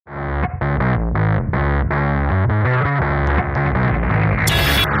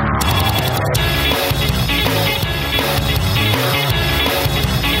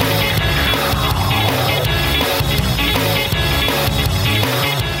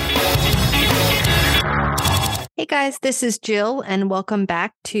guys, this is Jill, and welcome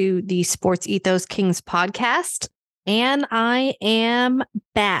back to the Sports Ethos Kings podcast. And I am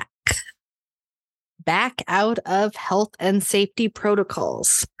back out of health and safety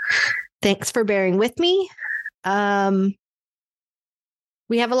protocols. Thanks for bearing with me. We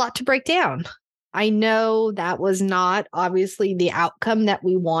have a lot to break down. I know that was not obviously the outcome that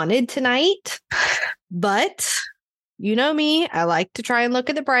we wanted tonight, but you know me, I like to try and look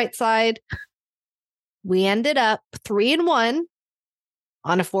at the bright side. We ended up 3-1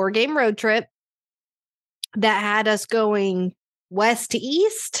 on a 4-game road trip that had us going west to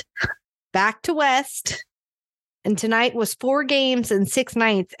east, back to west. And tonight was 4 games and 6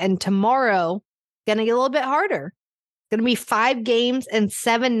 nights. And tomorrow, going to get a little bit harder. It's going to be 5 games and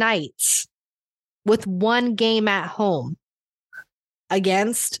 7 nights with 1 game at home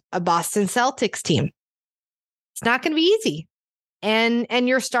against a Boston Celtics team. It's not going to be easy. And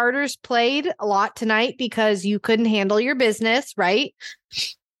your starters played a lot tonight because you couldn't handle your business, right?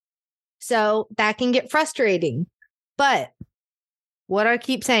 So that can get frustrating. But what I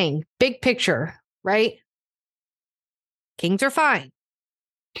keep saying, big picture, right? Kings are fine.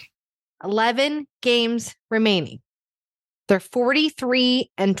 11 games remaining. They're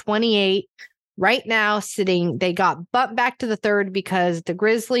 43-28 right now sitting. They got bumped back to the third because the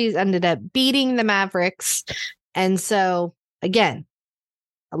Grizzlies ended up beating the Mavericks. And so again,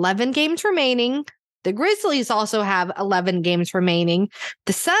 11 games remaining. The Grizzlies also have 11 games remaining.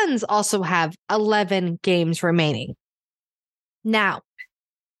 The Suns also have 11 games remaining. Now,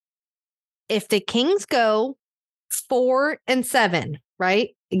 if the Kings go 4-7,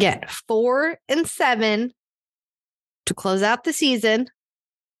 right? Again, 4-7 to close out the season,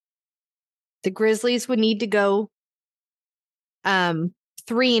 the Grizzlies would need to go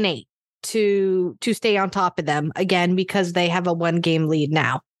 3-8. To stay on top of them again, because they have a 1-game lead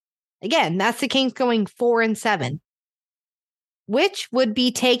now. Again, that's the Kings going 4-7, which would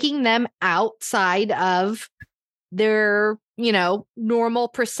be taking them outside of their, normal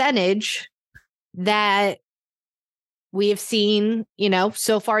percentage that we have seen,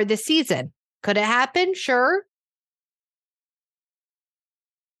 so far this season. Could it happen? Sure.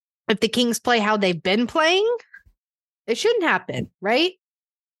 If the Kings play how they've been playing, it shouldn't happen, right?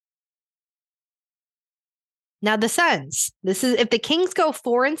 Now, the Suns, this is if the Kings go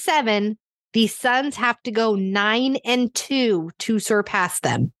 4-7, the Suns have to go 9-2 to surpass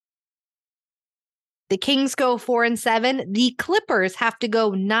them. The Kings go 4-7, the Clippers have to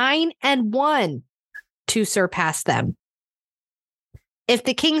go 9-1 to surpass them. If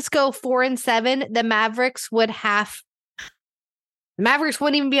the Kings go 4-7, the Mavericks wouldn't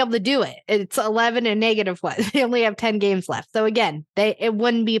even be able to do it. It's 11 and -1. They only have 10 games left. So again, it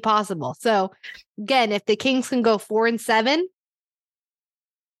wouldn't be possible. So again, if the Kings can go 4-7,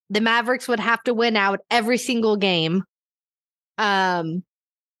 the Mavericks would have to win out every single game. And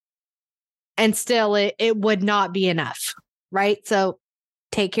still it would not be enough, right? So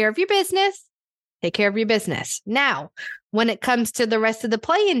take care of your business. Take care of your business. Now, when it comes to the rest of the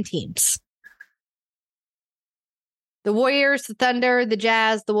play-in teams, the Warriors, the Thunder, the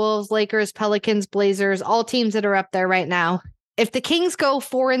Jazz, the Wolves, Lakers, Pelicans, Blazers, all teams that are up there right now. If the Kings go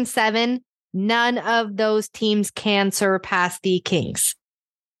 4-7, none of those teams can surpass the Kings.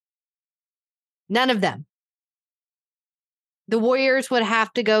 None of them. The Warriors would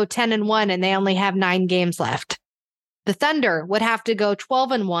have to go 10-1 and they only have 9 games left. The Thunder would have to go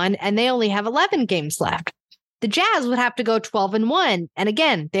 12-1 and they only have 11 games left. The Jazz would have to go 12-1. And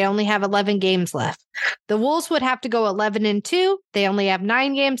again, they only have 11 games left. The Wolves would have to go 11-2. They only have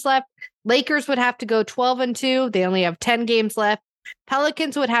 9 games left. Lakers would have to go 12-2. They only have 10 games left.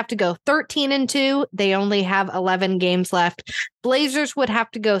 Pelicans would have to go 13-2. They only have 11 games left. Blazers would have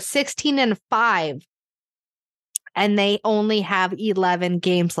to go 16-5. And they only have 11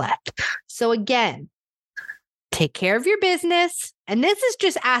 games left. So again, take care of your business. And this is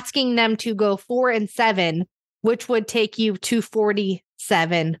just asking them to go 4-7, which would take you to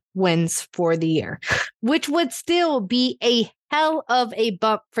 47 wins for the year, which would still be a hell of a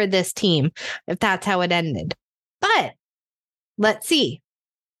bump for this team if that's how it ended. But let's see.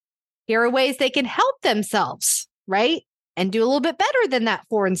 Here are ways they can help themselves, right? And do a little bit better than that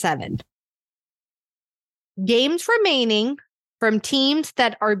 4-7. Games remaining from teams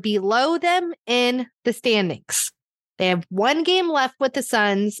that are below them in the standings. They have 1 game left with the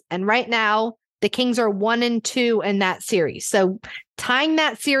Suns, and right now the Kings are 1-2 in that series. So tying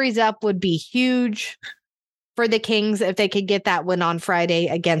that series up would be huge for the Kings if they could get that win on Friday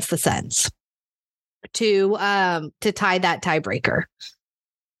against the Suns to tie that tiebreaker.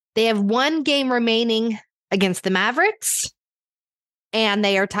 They have 1 game remaining against the Mavericks, and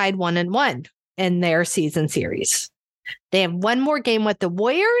they are tied 1-1. in their season series. They have one more game with the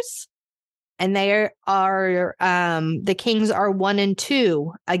Warriors, and they are the Kings are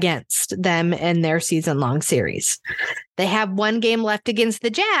 1-2 against them in their season-long series. They have one game left against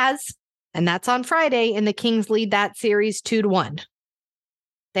the Jazz, and that's on Friday, and the Kings lead that series 2-1.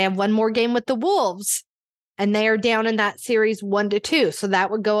 They have one more game with the Wolves, and they are down in that series 1-2. So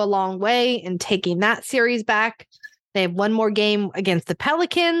that would go a long way in taking that series back. They have one more game against the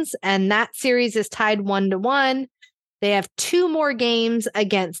Pelicans, and that series is tied 1-1. They have two more games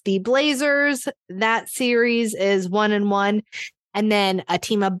against the Blazers. That series is 1-1. And then a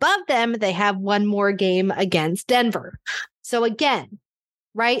team above them, they have one more game against Denver. So again,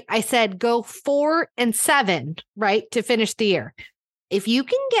 right, I said go 4-7, right, to finish the year. If you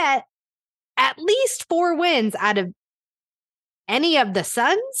can get at least 4 wins out of any of the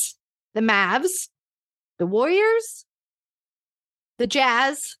Suns, the Mavs, the Warriors, the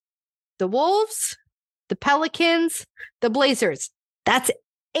Jazz, the Wolves, the Pelicans, the Blazers, that's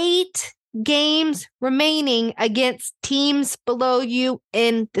 8 games remaining against teams below you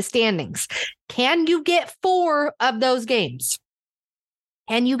in the standings. Can you get 4 of those games?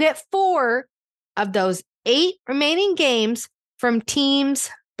 Can you get 4 of those 8 remaining games from teams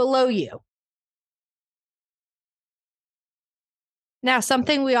below you? Now,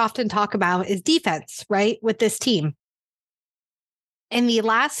 something we often talk about is defense, right, with this team. In the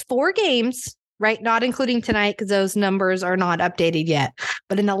last 4 games, right, not including tonight because those numbers are not updated yet,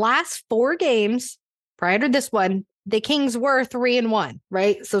 but in the last 4 games prior to this one, the Kings were 3-1,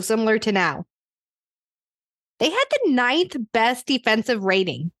 right? So similar to now. They had the 9th best defensive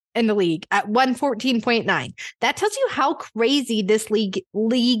rating in the league at 114.9. That tells you how crazy this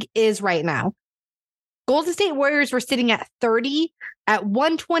league is right now. Golden State Warriors were sitting at 30 at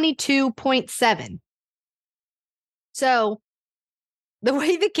 122.7. So the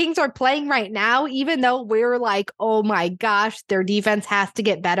way the Kings are playing right now, even though we're like, oh my gosh, their defense has to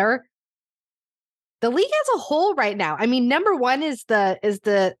get better. The league as a whole right now, I mean, number one is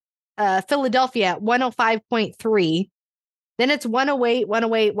the Philadelphia at 105.3. Then it's 108,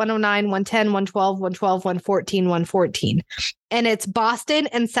 109, 110, 112, 112, 114, 114. And it's Boston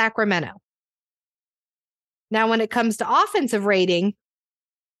and Sacramento. Now, when it comes to offensive rating,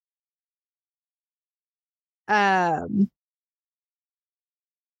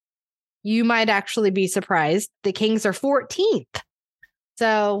 you might actually be surprised. The Kings are 14th.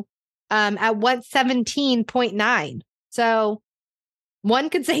 So at 117.9. So one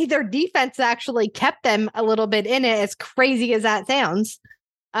could say their defense actually kept them a little bit in it, as crazy as that sounds,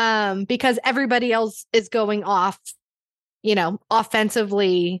 because everybody else is going off,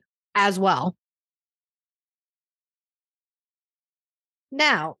 offensively as well.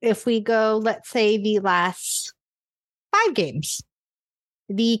 Now, if we go, let's say the last 5 games,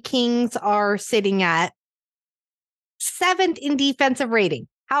 the Kings are sitting at 7th in defensive rating.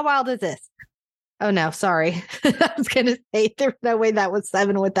 How wild is this? Oh, no, sorry. I was going to say there's no way that was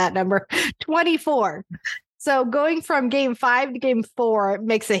 7 with that number. 24. So going from game 5 to game 4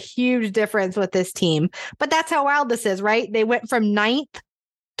 makes a huge difference with this team. But that's how wild this is, right? They went from 9th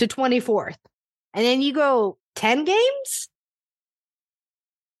to 24th. And then you go 10 games?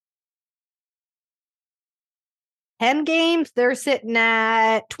 10 games, they're sitting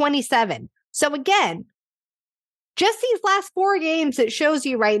at 27. So again, just these last 4 games, it shows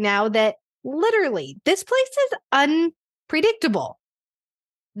you right now that literally this place is unpredictable.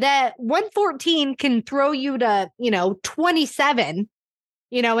 That 114 can throw you to, 27,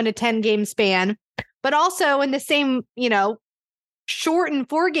 in a 10-game span, but also in the same, shortened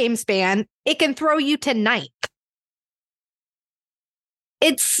 4-game span, it can throw you to 9th.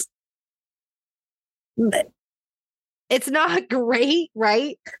 It's not great,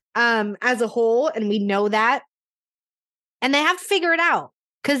 right? As a whole, and we know that. And they have to figure it out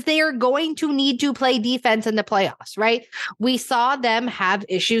because they are going to need to play defense in the playoffs, right? We saw them have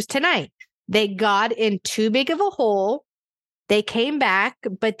issues tonight. They got in too big of a hole. They came back,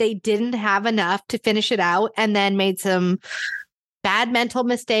 but they didn't have enough to finish it out and then made some bad mental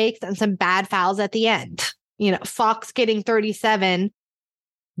mistakes and some bad fouls at the end. Fox getting 37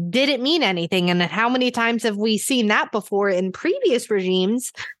 didn't mean anything. And how many times have we seen that before in previous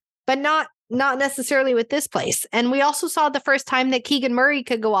regimes, but not necessarily with this place. And we also saw the first time that Keegan Murray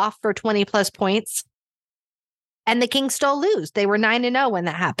could go off for 20 plus points and the Kings still lose. They were 9-0 when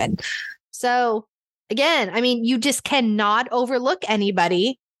that happened. So again, I mean, you just cannot overlook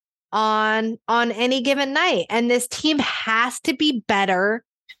anybody on any given night. And this team has to be better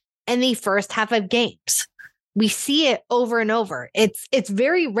in the first half of games. We see it over and over. It's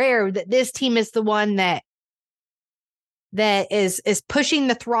very rare that this team is the one that that is pushing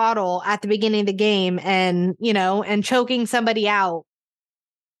the throttle at the beginning of the game and, and choking somebody out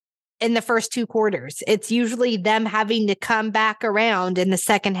in the first 2 quarters. It's usually them having to come back around in the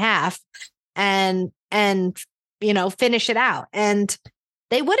second half and finish it out. And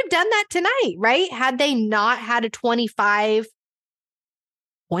they would have done that tonight, right? Had they not had a 25-point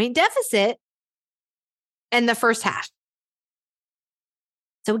deficit in the first half.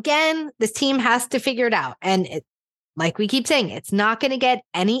 So again, this team has to figure it out. And like we keep saying, it's not going to get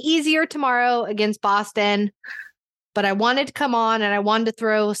any easier tomorrow against Boston. But I wanted to come on and I wanted to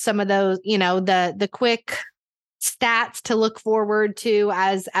throw some of those, the quick stats to look forward to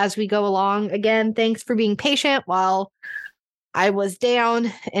as we go along. Again, thanks for being patient while I was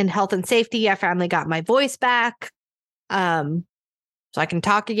down in health and safety. I finally got my voice back. So I can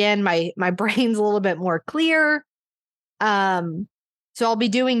talk again. My brain's a little bit more clear. So I'll be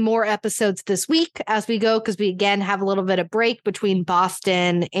doing more episodes this week as we go, because we again have a little bit of break between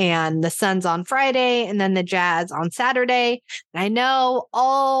Boston and the Suns on Friday and then the Jazz on Saturday. And I know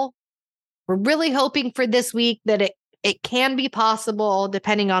we're really hoping for this week that it can be possible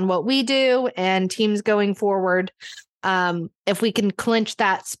depending on what we do and teams going forward. If we can clinch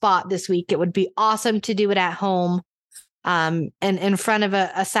that spot this week, it would be awesome to do it at home and in front of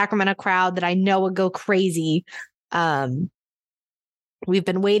a Sacramento crowd that I know would go crazy. We've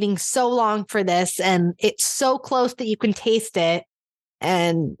been waiting so long for this, and it's so close that you can taste it.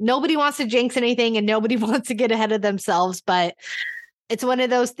 And nobody wants to jinx anything and nobody wants to get ahead of themselves. But it's one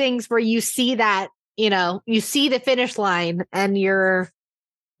of those things where you see that, you see the finish line and you're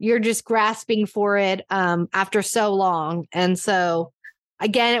just grasping for it after so long. And so,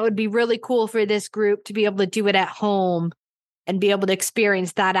 again, it would be really cool for this group to be able to do it at home and be able to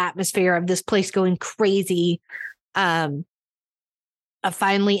experience that atmosphere of this place going crazy. Of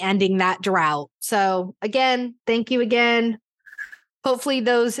finally ending that drought. So again, thank you again. Hopefully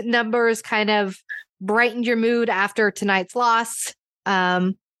those numbers kind of brightened your mood after tonight's loss.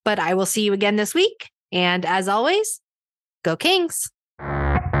 But I will see you again this week. And as always, go Kings.